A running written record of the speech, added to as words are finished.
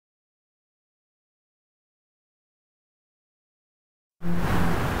Hello,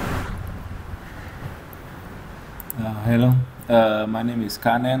 my name is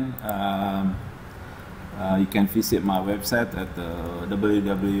Kanen. You can visit my website at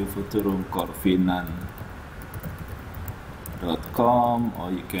www.futurumcorfinan.com,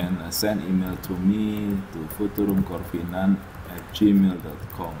 or you can send email to me to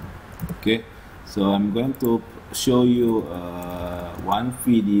futurumcorfinan@gmail.com. Okay, so I'm going to show you one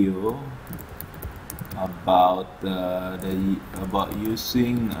video about about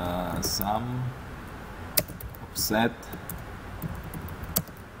using some offset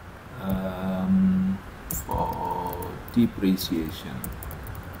for depreciation.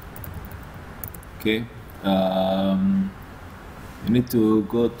 Okay, you need to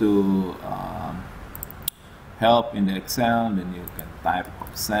go to help in the Excel, then you can type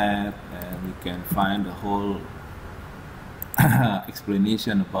offset and you can find the whole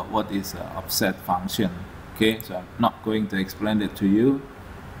explanation about what is an offset function. Okay, so I'm not going to explain it to you.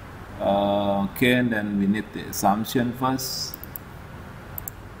 Okay, and then we need the assumption first.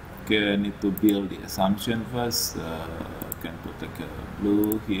 Okay, I need to build the assumption first. I can put like a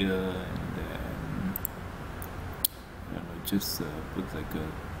blue here, and then I don't know, just put like a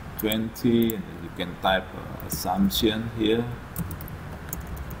 20, and then you can type assumption here.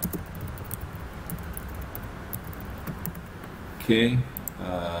 Okay,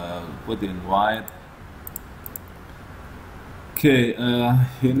 put in white. Okay,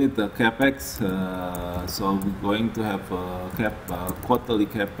 you need the capex. So we're going to have quarterly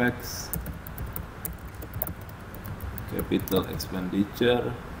capex, capital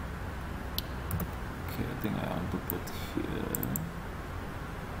expenditure. Okay, I think I want to put here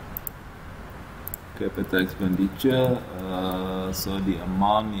capital expenditure. So the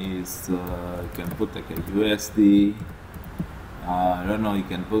amount is you can put like a USD. I don't know. You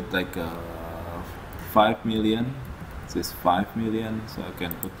can put like 5 million. This is 5 million, so I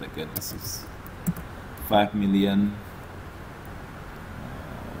can put like this is 5 million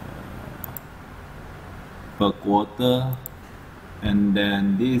per quarter, and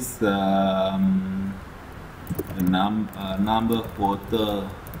then this number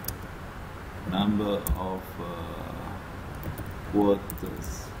of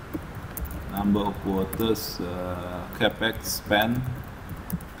quarters, capex spend.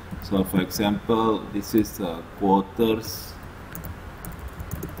 So for example, this is quarters.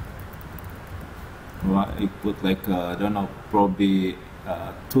 Well, I put like I don't know, probably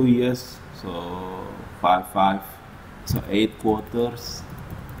 2 years. So 5, so 8 quarters.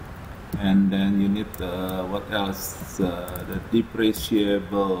 And then you need what else? The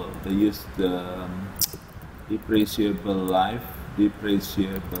depreciable. They use the depreciable life.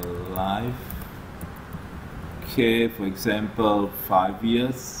 Okay, for example, 5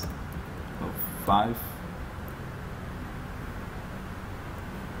 years. 5.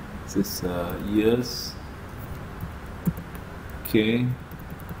 This is years. Okay.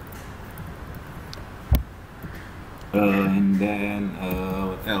 And then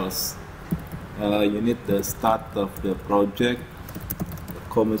what else? You need the start of the project, the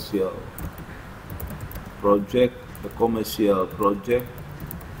commercial project.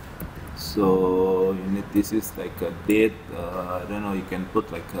 So you need, this is like a date. I don't know. You can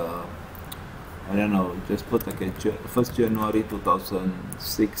put like a, I don't know. Just put like a 1st January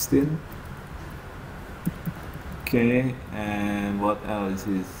 2016. Okay, and what else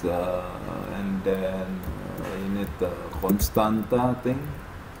is? And then you need the constanta thing.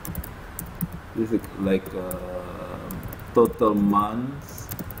 This is like total months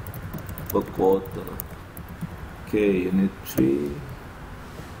per quarter. Okay, you need 3.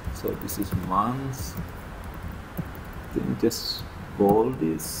 So this is months. Then just bold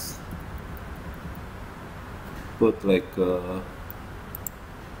this. Put like so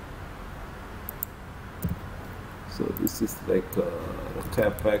this is like the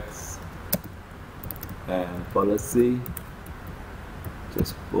capex and policy.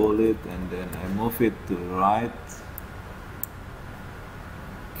 Just bold it, and then I move it to right.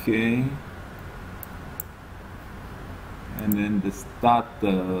 Okay. And then the start,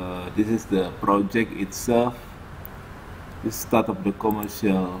 this is the project itself. The start of the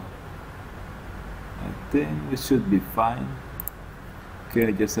commercial. I think it should be fine. Okay,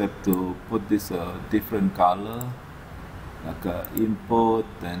 I just have to put this different color, like input,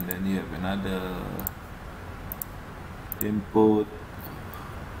 and then you have another input.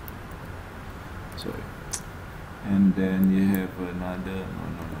 Sorry. And then you have another.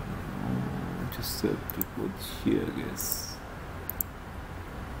 No. Just have to put here, guys.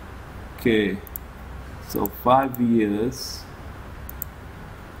 Okay, so 5 years.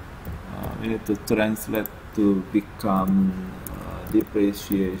 We need to translate to become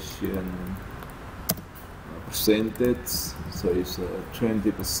depreciation percentage, so it's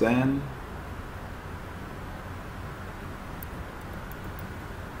 20%.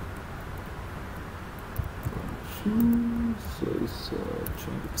 So it's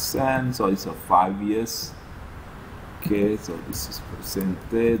 20%, so it's 5 years. Okay, so this is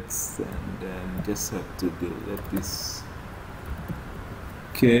percentage, and then just have to delete this.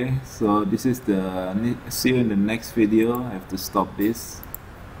 Okay, so this is the, see you in the next video. I have to stop this.